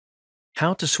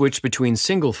How to switch between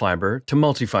single fiber to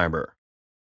multi-fiber.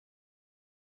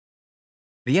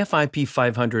 The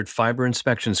FIP-500 Fiber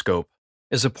Inspection Scope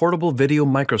is a portable video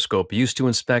microscope used to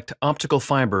inspect optical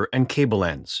fiber and cable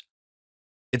ends.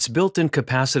 Its built-in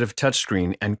capacitive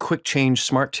touchscreen and quick-change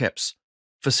SmarTips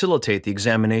facilitate the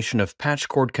examination of patch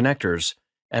cord connectors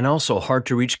and also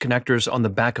hard-to-reach connectors on the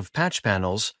back of patch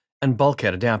panels and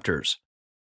bulkhead adapters.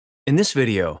 In this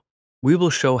video, we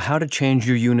will show how to change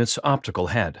your unit's optical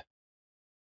head.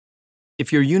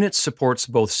 If your unit supports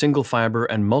both single fiber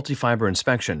and multi-fiber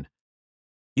inspection,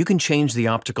 you can change the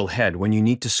optical head when you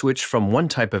need to switch from one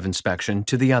type of inspection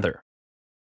to the other.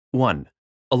 1.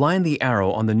 Align the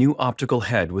arrow on the new optical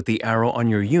head with the arrow on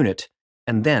your unit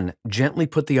and then gently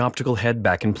put the optical head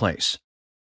back in place.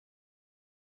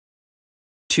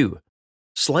 2.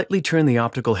 Slightly turn the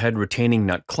optical head retaining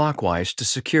nut clockwise to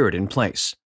secure it in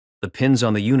place. The pins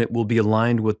on the unit will be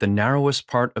aligned with the narrowest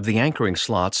part of the anchoring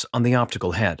slots on the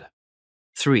optical head.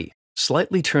 3.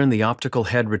 Slightly turn the optical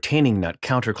head retaining nut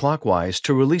counterclockwise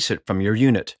to release it from your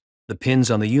unit. The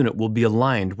pins on the unit will be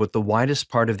aligned with the widest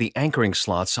part of the anchoring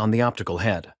slots on the optical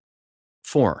head.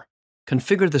 4.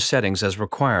 Configure the settings as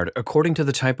required according to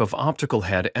the type of optical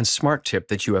head and SmartTip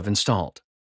that you have installed.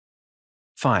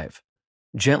 5.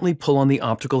 Gently pull on the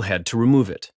optical head to remove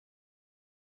it.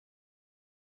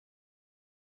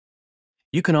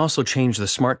 You can also change the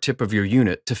SmartTip of your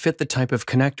unit to fit the type of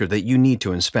connector that you need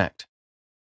to inspect.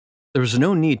 There is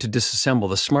no need to disassemble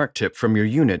the SmartTip from your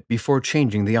unit before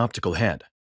changing the optical head.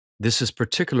 This is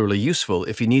particularly useful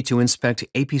if you need to inspect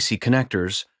APC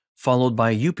connectors followed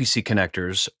by UPC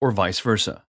connectors or vice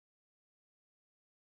versa.